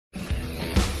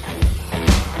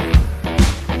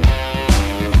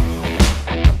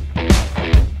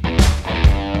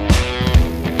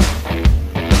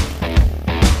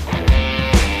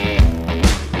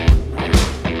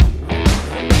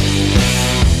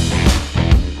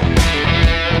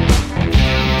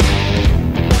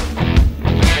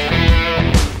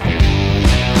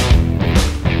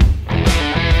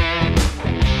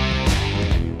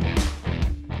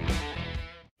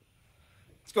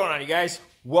Alrighty guys,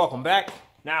 welcome back.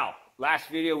 Now, last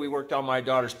video we worked on my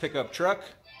daughter's pickup truck.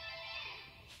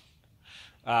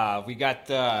 We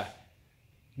got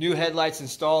new headlights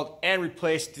installed and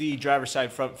replaced the driver's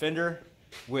side front fender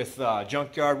with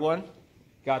Junkyard one.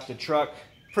 Got the truck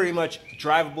pretty much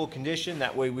drivable condition,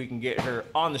 that way we can get her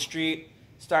on the street,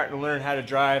 starting to learn how to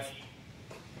drive,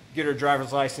 get her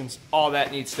driver's license, all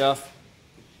that neat stuff.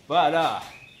 But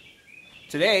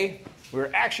today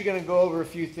we're actually going to go over a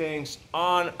few things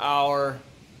on our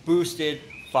boosted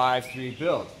 5.3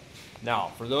 build.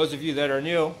 Now, for those of you that are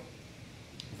new,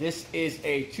 this is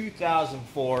a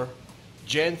 2004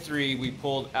 Gen 3 we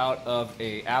pulled out of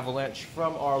a Avalanche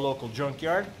from our local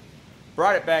junkyard.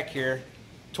 Brought it back here,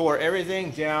 tore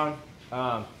everything down,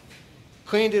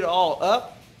 cleaned it all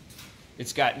up.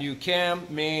 It's got new cam,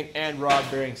 main, and rod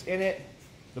bearings in it.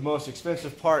 The most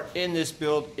expensive part in this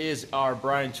build is our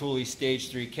Brian Tooley Stage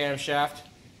 3 camshaft,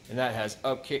 and that has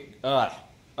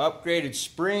upgraded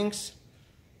springs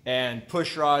and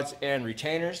push rods and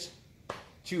retainers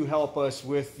to help us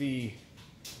with the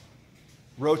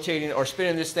rotating or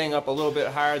spinning this thing up a little bit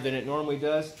higher than it normally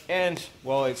does. And,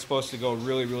 well, it's supposed to go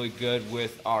really, really good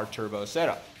with our turbo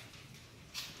setup.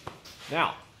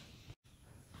 Now,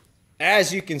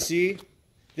 as you can see,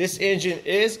 this engine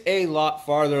is a lot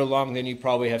farther along than you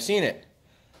probably have seen it.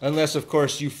 Unless, of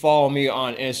course, you follow me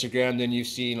on Instagram, then you've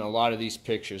seen a lot of these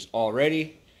pictures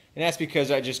already. And that's because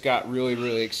I just got really,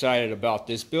 really excited about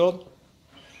this build.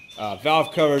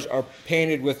 Valve covers are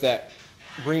painted with that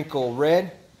wrinkle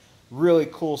red. Really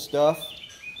cool stuff.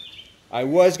 I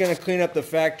was going to clean up the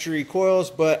factory coils,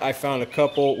 but I found a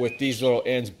couple with these little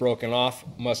ends broken off.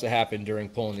 Must have happened during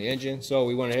pulling the engine. So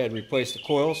we went ahead and replaced the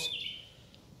coils.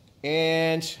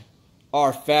 And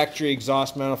our factory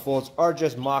exhaust manifolds are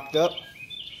just mocked up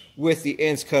with the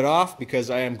ends cut off, because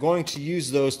I am going to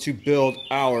use those to build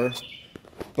our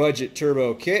budget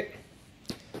turbo kit.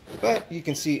 But you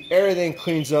can see everything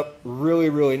cleans up really,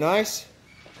 really nice.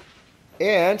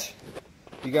 And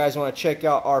if you guys want to check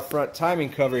out our front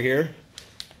timing cover here,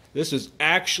 this is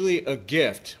actually a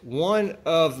gift. One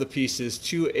of the pieces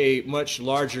to a much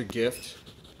larger gift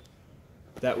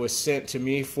that was sent to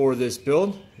me for this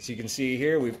build. As you can see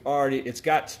here, it's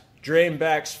got drain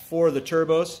backs for the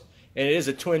turbos, and it is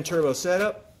a twin turbo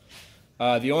setup.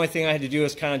 The only thing I had to do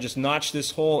is kind of just notch this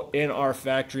hole in our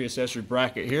factory accessory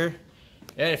bracket here.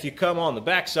 And if you come on the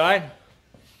back side,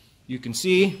 you can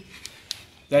see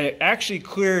that it actually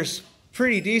clears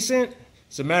pretty decent.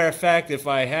 As a matter of fact, if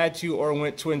I had to or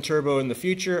went twin turbo in the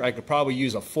future, I could probably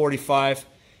use a 45,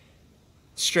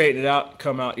 straighten it out,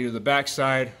 come out either the back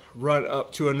side, run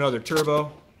up to another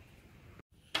turbo,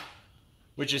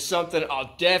 which is something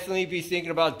I'll definitely be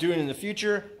thinking about doing in the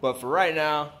future. But for right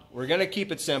now, we're going to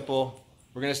keep it simple.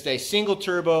 We're going to stay single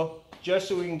turbo just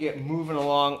so we can get moving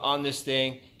along on this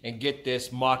thing and get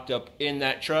this mocked up in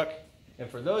that truck. And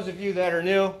for those of you that are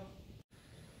new,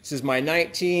 this is my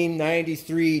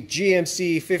 1993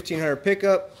 GMC 1500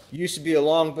 pickup. Used to be a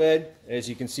long bed. As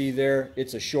you can see there,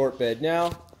 it's a short bed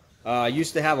now.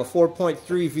 Used to have a 4.3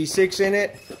 V6 in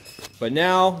it, but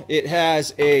now it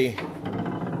has a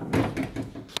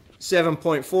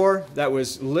 7.4 that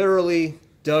was literally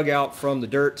dug out from the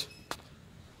dirt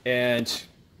and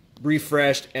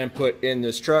refreshed and put in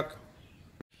this truck.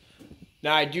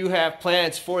 Now, I do have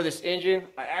plans for this engine.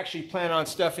 I actually plan on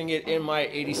stuffing it in my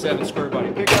 87 square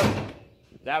body pickup.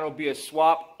 That'll be a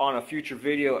swap on a future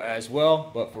video as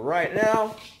well. But for right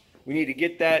now, we need to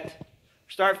get that,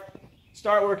 start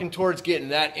working towards getting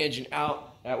that engine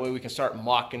out. That way we can start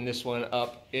mocking this one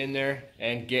up in there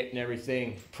and getting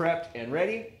everything prepped and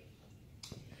ready.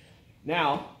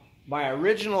 Now, my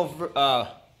original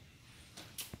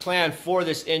plan for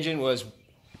this engine was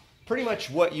pretty much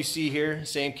what you see here.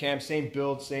 Same cam, same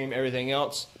build, same everything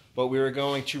else. But we were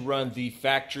going to run the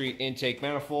factory intake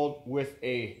manifold with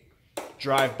a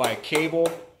drive-by cable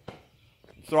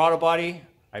throttle body.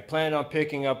 I planned on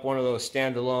picking up one of those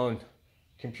standalone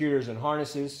computers and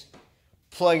harnesses,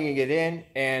 plugging it in,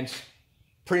 and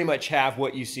pretty much have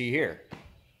what you see here.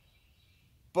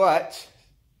 But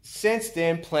since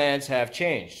then, plans have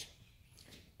changed.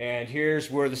 And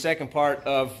here's where the second part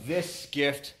of this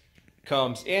gift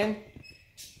comes in.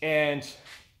 And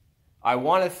I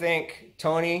want to thank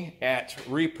Tony at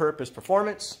Repurpose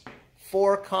Performance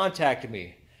for contacting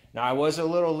me. Now, I was a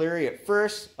little leery at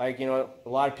first. Like, you know, a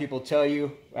lot of people tell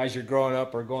you as you're growing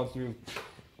up or going through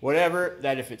whatever,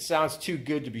 that if it sounds too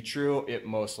good to be true, it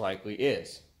most likely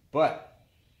is. But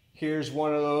here's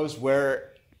one of those where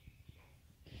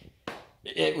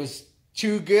it was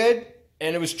too good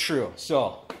and it was true.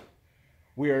 So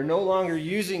we are no longer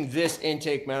using this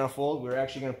intake manifold. We're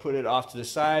actually going to put it off to the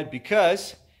side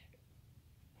because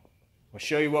I'll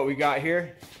show you what we got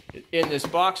here in this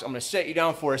box. I'm going to set you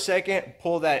down for a second,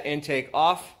 pull that intake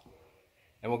off,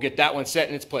 and we'll get that one set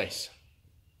in its place.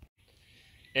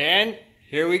 And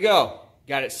here we go.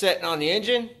 Got it setting on the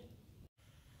engine.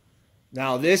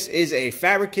 Now this is a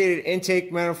fabricated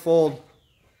intake manifold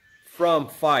from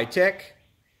Phytech.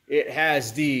 It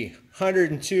has the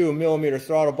 102 millimeter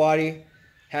throttle body,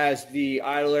 has the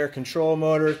idle air control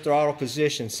motor, throttle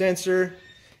position sensor.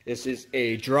 This is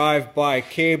a drive-by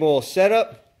cable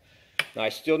setup. Now I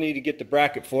still need to get the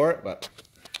bracket for it, but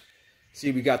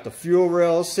see, we got the fuel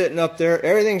rails sitting up there.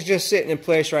 Everything's just sitting in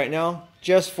place right now,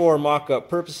 just for mock-up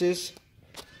purposes.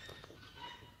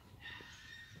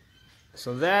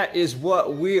 So that is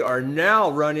what we are now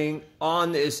running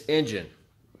on this engine.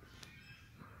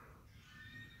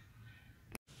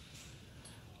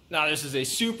 Now this is a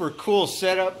super cool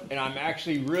setup, and I'm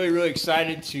actually really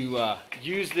excited to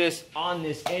use this on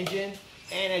this engine.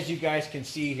 And as you guys can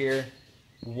see here,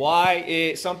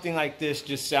 why something like this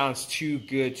just sounds too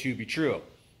good to be true.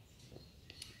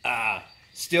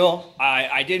 Still,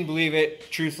 I didn't believe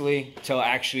it, truthfully, till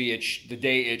actually the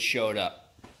day it showed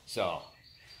up. So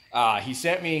he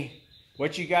sent me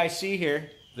what you guys see here: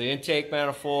 the intake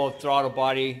manifold, throttle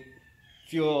body,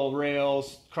 fuel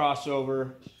rails,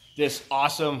 crossover, this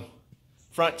awesome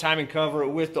front timing cover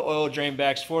with the oil drain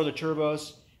backs for the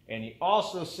turbos. And he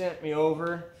also sent me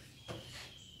over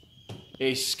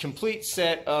a complete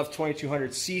set of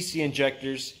 2200cc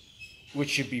injectors, which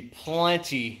should be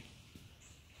plenty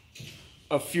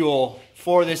of fuel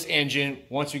for this engine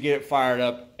once we get it fired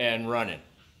up and running.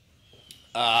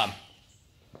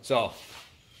 So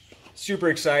super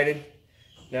excited.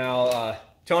 Now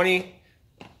Tony,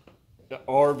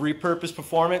 or Repurpose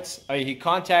Performance, he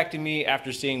contacted me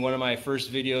after seeing one of my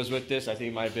first videos with this. I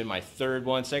think it might have been my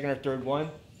second or third one.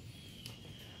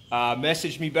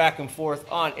 Messaged me back and forth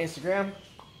on Instagram,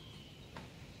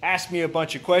 asked me a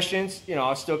bunch of questions. You know,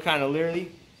 I was still kind of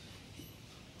leery.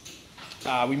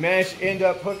 We managed to end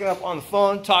up hooking up on the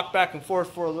phone, talked back and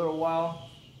forth for a little while,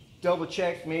 double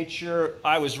checked, made sure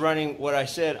I was running what I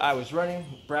said I was running,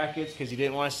 brackets, because he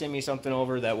didn't want to send me something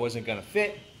over that wasn't going to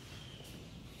fit.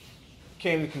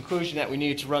 Came to the conclusion that we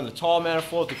needed to run the tall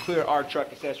manifold to clear our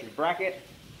truck accessory bracket.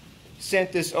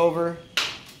 Sent this over.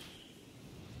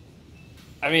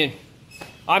 I mean,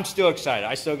 I'm still excited.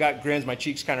 I still got grins. My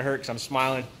cheeks kind of hurt because I'm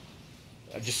smiling.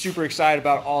 I'm just super excited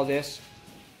about all this.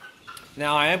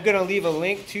 Now, I am going to leave a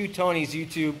link to Tony's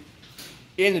YouTube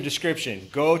in the description.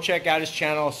 Go check out his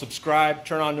channel, subscribe,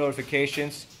 turn on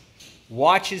notifications,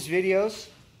 watch his videos.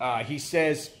 He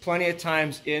says plenty of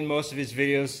times in most of his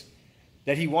videos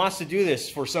that he wants to do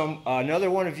this for another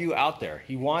one of you out there.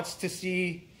 He wants to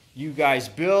see you guys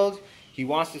build. He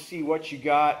wants to see what you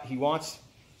got. He wants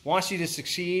you to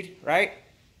succeed, right?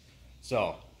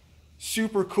 So,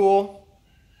 super cool.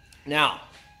 Now,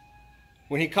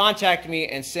 when he contacted me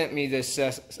and sent me this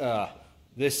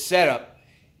this setup,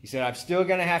 he said, I'm still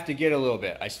going to have to get a little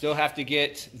bit. I still have to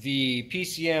get the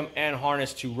PCM and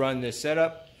harness to run this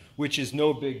setup, which is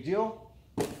no big deal,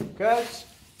 because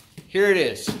here it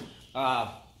is.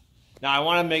 Now, I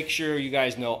want to make sure you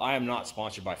guys know I am not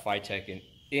sponsored by Phytech in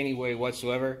any way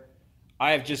whatsoever.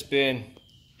 I have just been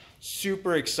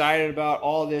super excited about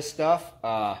all this stuff.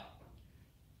 I've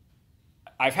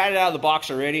had it out of the box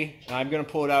already, and I'm going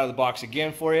to pull it out of the box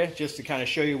again for you, just to kind of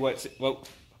show you what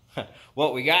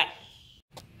we got.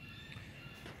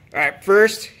 All right,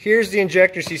 first, here's the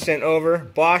injectors he sent over.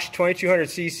 Bosch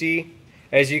 2200cc.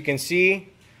 As you can see,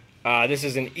 this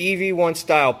is an EV1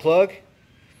 style plug.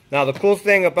 Now, the cool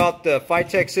thing about the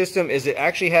Phytech system is it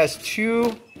actually has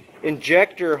two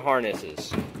injector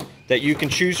harnesses that you can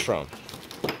choose from.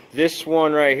 This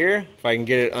one right here, if I can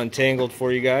get it untangled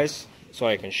for you guys so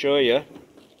I can show you,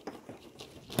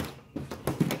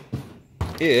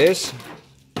 is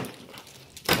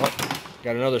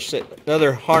got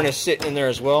another harness sitting in there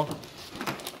as well.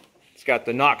 It's got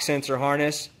the knock sensor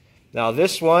harness. Now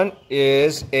this one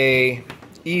is a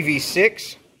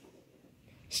EV6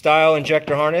 style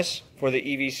injector harness for the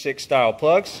EV6 style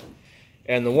plugs.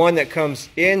 And the one that comes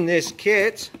in this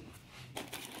kit,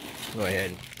 go ahead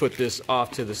and put this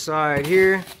off to the side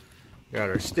here. Got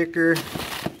our sticker.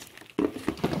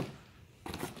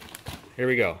 Here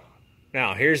we go.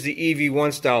 Now, here's the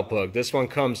EV1 style plug. This one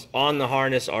comes on the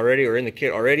harness already, or in the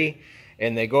kit already,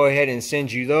 and they go ahead and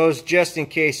send you those just in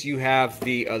case you have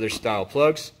the other style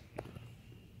plugs,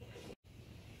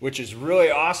 which is really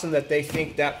awesome that they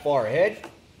think that far ahead.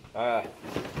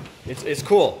 It's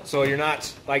cool, so you're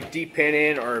not like deep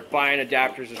pinning or buying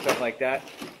adapters and stuff like that.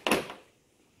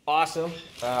 Awesome.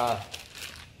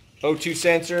 O2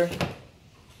 sensor.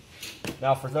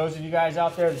 Now, for those of you guys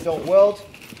out there that don't weld,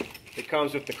 It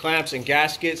comes with the clamps and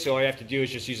gasket, so all you have to do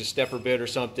is just use a stepper bit or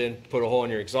something, put a hole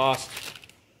in your exhaust.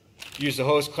 Use the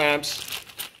hose clamps,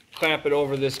 clamp it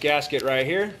over this gasket right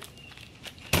here.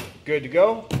 Good to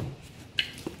go.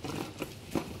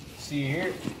 See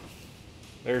here,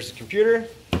 there's the computer.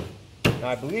 Now,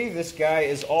 I believe this guy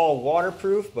is all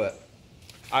waterproof, but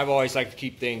I've always liked to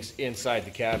keep things inside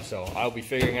the cab, so I'll be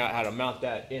figuring out how to mount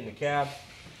that in the cab.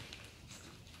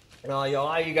 And a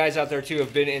lot of you guys out there too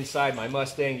have been inside my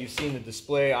Mustang. You've seen the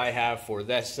display I have for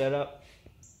this setup.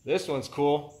 This one's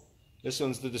cool. This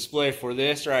one's the display for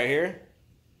this right here.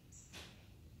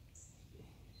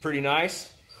 Pretty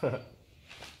nice.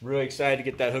 Really excited to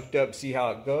get that hooked up and see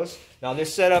how it goes. Now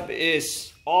this setup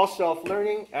is all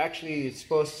self-learning. Actually, it's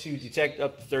supposed to detect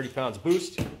up to 30 pounds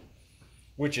boost,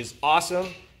 which is awesome.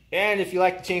 And if you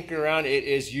like to tinker around, it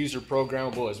is user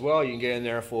programmable as well. You can get in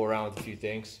there, fool around with a few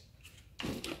things.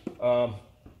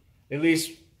 At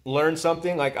least learn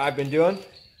something like I've been doing.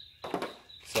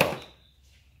 So,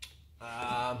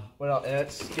 what else?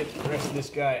 Let's get the rest of this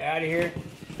guy out of here.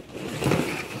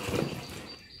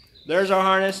 There's our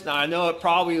harness. Now I know it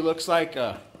probably looks like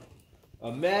a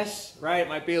mess, right? It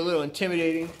might be a little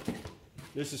intimidating.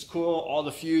 This is cool. All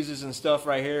the fuses and stuff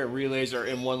right here, relays are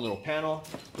in one little panel,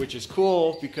 which is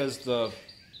cool because the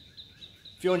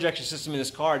fuel injection system in this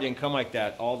car didn't come like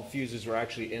that. All the fuses were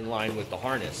actually in line with the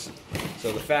harness.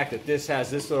 So the fact that this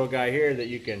has this little guy here that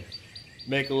you can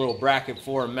make a little bracket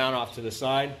for and mount off to the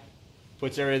side,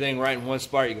 puts everything right in one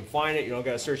spot. You can find it. You don't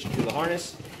got to search through the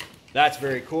harness. That's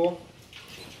very cool.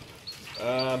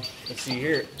 Let's see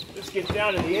here. Let's get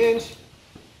down to the end.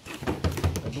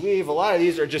 I believe a lot of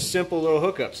these are just simple little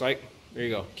hookups. Like, there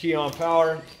you go. Key on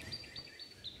power.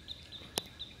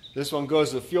 This one goes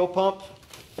to the fuel pump.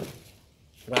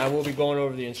 And I will be going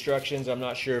over the instructions. I'm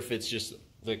not sure if it's just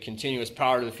the continuous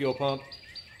power to the fuel pump,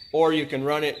 or you can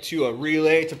run it to a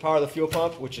relay to power the fuel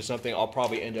pump, which is something I'll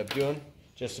probably end up doing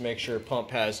just to make sure the pump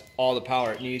has all the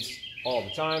power it needs all the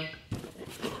time.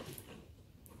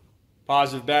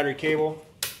 Positive battery cable.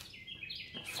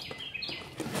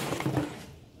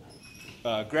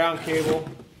 Ground cable.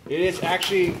 It is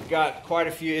actually got quite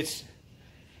a few.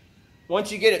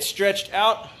 Once you get it stretched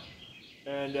out,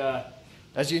 and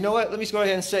as you know what, let me just go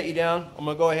ahead and set you down. I'm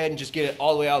going to go ahead and just get it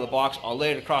all the way out of the box. I'll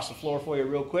lay it across the floor for you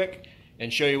real quick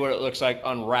and show you what it looks like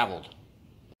unraveled.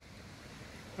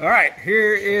 All right,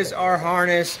 here is our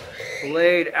harness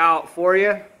laid out for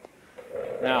you.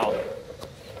 Now,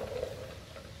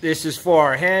 this is for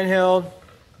our handheld,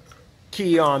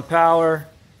 key on power,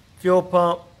 fuel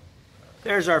pump.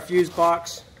 There's our fuse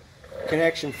box,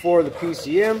 connection for the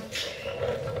PCM.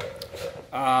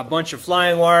 A bunch of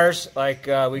flying wires, like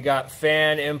we got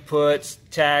fan inputs,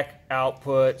 tach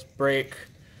outputs, brake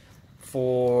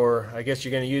for, I guess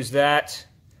you're going to use that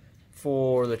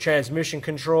for the transmission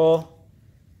control.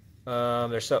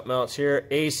 There's something else here,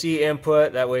 AC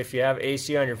input, that way if you have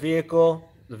AC on your vehicle,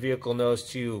 the vehicle knows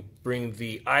to bring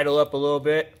the idle up a little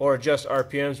bit or adjust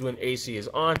RPMs when AC is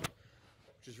on,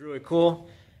 which is really cool.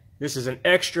 This is an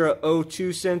extra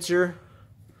O2 sensor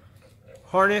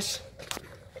harness.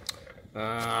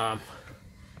 There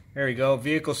we go,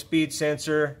 vehicle speed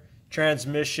sensor,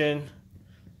 transmission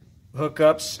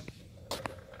hookups.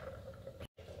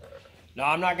 Now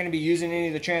I'm not going to be using any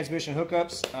of the transmission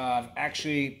hookups. I've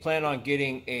actually planned on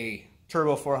getting a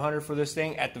Turbo 400 for this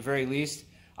thing at the very least.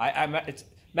 I'm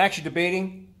actually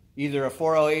debating either a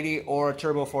 4L80 or a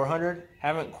Turbo 400.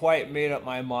 Haven't quite made up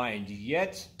my mind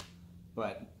yet,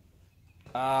 but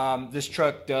this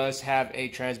truck does have a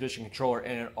transmission controller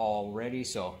in it already,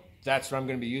 so that's what I'm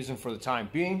going to be using for the time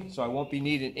being. So I won't be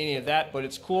needing any of that, but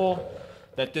it's cool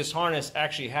that this harness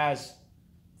actually has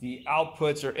the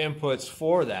outputs or inputs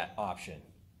for that option.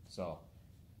 So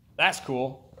that's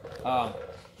cool.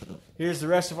 Here's the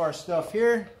rest of our stuff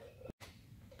here.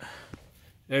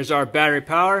 There's our battery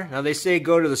power. Now they say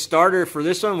go to the starter for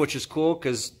this one, which is cool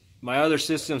because my other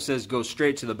system says go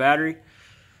straight to the battery.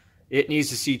 It needs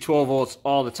to see 12 volts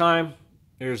all the time.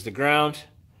 There's the ground,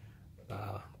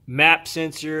 map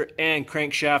sensor, and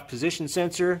crankshaft position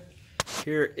sensor.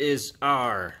 Here is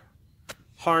our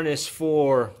harness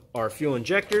for our fuel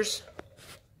injectors.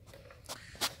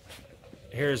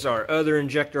 Here's our other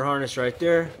injector harness right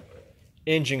there.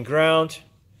 Engine ground,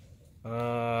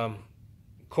 coil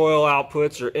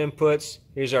outputs or inputs.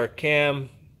 Here's our cam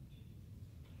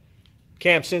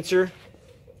sensor,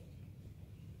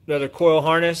 another coil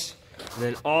harness, and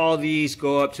then all these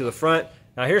go up to the front.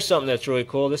 Now here's something that's really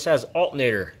cool. This has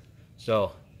alternator,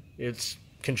 so it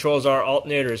controls our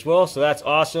alternator as well, so that's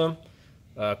awesome.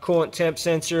 Coolant temp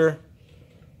sensor,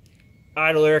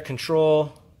 idle air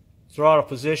control, throttle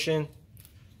position.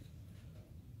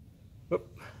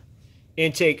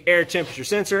 intake air temperature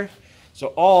sensor. So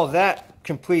all of that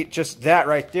complete, just that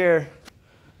right there,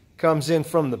 comes in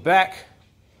from the back.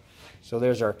 So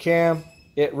there's our cam.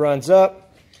 It runs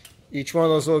up. Each one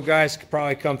of those little guys could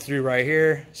probably come through right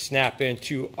here, snap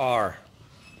into our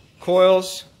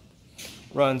coils.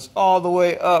 Runs all the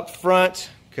way up front,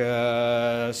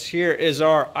 because here is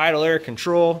our idle air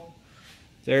control.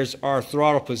 There's our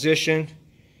throttle position.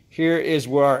 Here is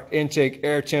where our intake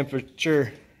air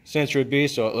temperature sensor would be,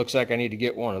 so it looks like I need to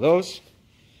get one of those.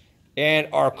 And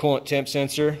our coolant temp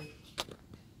sensor.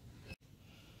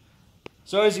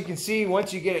 So as you can see,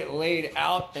 once you get it laid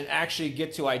out and actually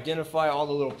get to identify all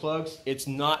the little plugs, it's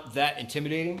not that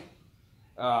intimidating.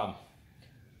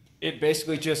 It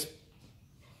basically just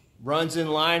runs in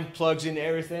line, plugs into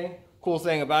everything. Cool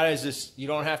thing about it is this, you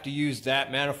don't have to use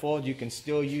that manifold. You can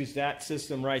still use that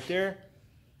system right there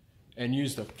and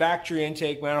use the factory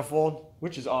intake manifold,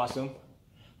 which is awesome.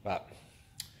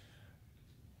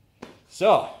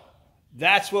 So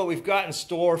that's what we've got in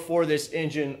store for this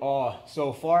engine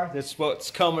so far. That's what's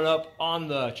coming up on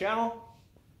the channel.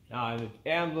 Now I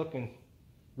am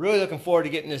really looking forward to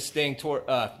getting this thing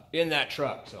in that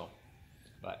truck.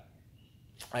 But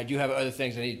I do have other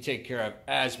things I need to take care of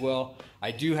as well. I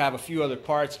do have a few other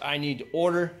parts I need to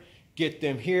order, get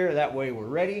them here, that way we're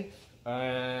ready.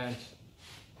 And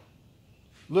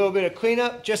a little bit of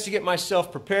cleanup just to get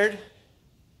myself prepared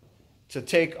to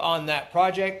take on that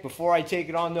project. Before I take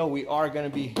it on though, we are going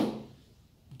to be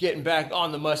getting back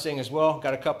on the Mustang as well.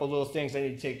 Got a couple little things I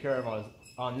need to take care of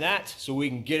on that, so we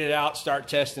can get it out, start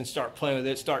testing, start playing with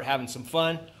it, start having some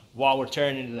fun while we're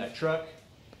tearing into that truck,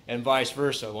 and vice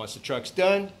versa. Once the truck's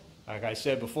done, like I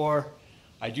said before,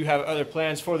 I do have other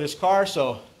plans for this car,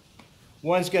 so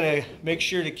one's going to make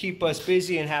sure to keep us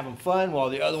busy and having fun while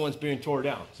the other one's being tore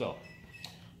down. So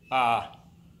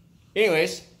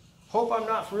anyways, hope I'm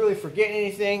not really forgetting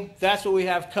anything. That's what we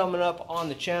have coming up on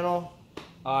the channel.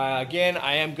 Again,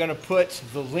 I am going to put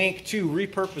the link to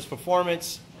Repurpose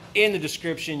Performance in the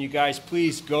description. You guys,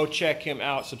 please go check him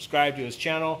out. Subscribe to his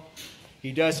channel.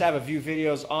 He does have a few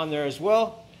videos on there as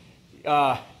well.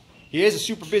 He is a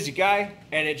super busy guy,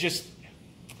 and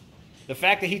the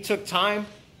fact that he took time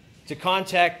to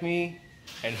contact me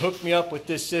and hook me up with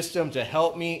this system to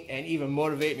help me and even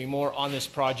motivate me more on this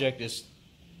project is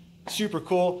super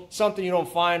cool. Something you don't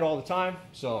find all the time.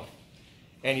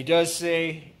 And he does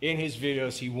say in his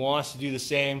videos he wants to do the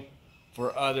same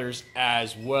for others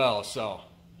as well. So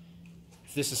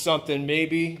if this is something,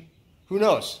 maybe, who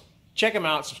knows? Check him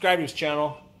out, subscribe to his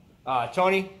channel.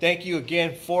 Tony, thank you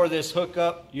again for this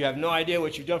hookup. You have no idea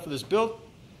what you've done for this build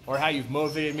or how you've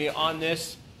motivated me on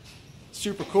this.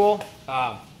 Super cool.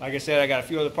 Like I said, I got a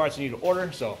few other parts I need to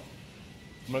order, so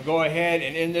I'm gonna go ahead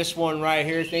and end this one right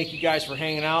here. Thank you guys for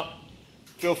hanging out.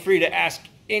 Feel free to ask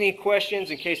any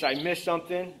questions in case I missed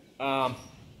something. I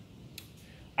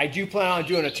do plan on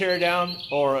doing a teardown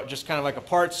or just kind of like a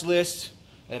parts list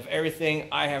of everything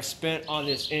I have spent on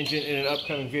this engine in an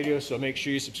upcoming video, so make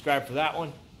sure you subscribe for that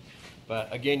one.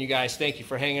 But again, you guys, thank you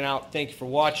for hanging out. Thank you for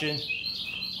watching.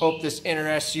 Hope this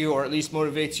interests you, or at least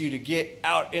motivates you to get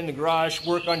out in the garage,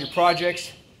 work on your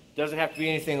projects. Doesn't have to be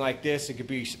anything like this. It could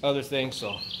be other things.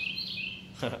 So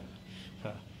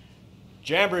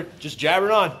just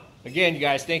jabbering on. Again, you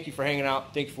guys, thank you for hanging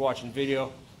out. Thank you for watching the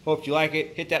video. Hope you like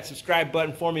it. Hit that subscribe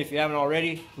button for me if you haven't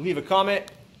already. Leave a comment,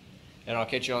 and I'll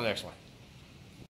catch you on the next one.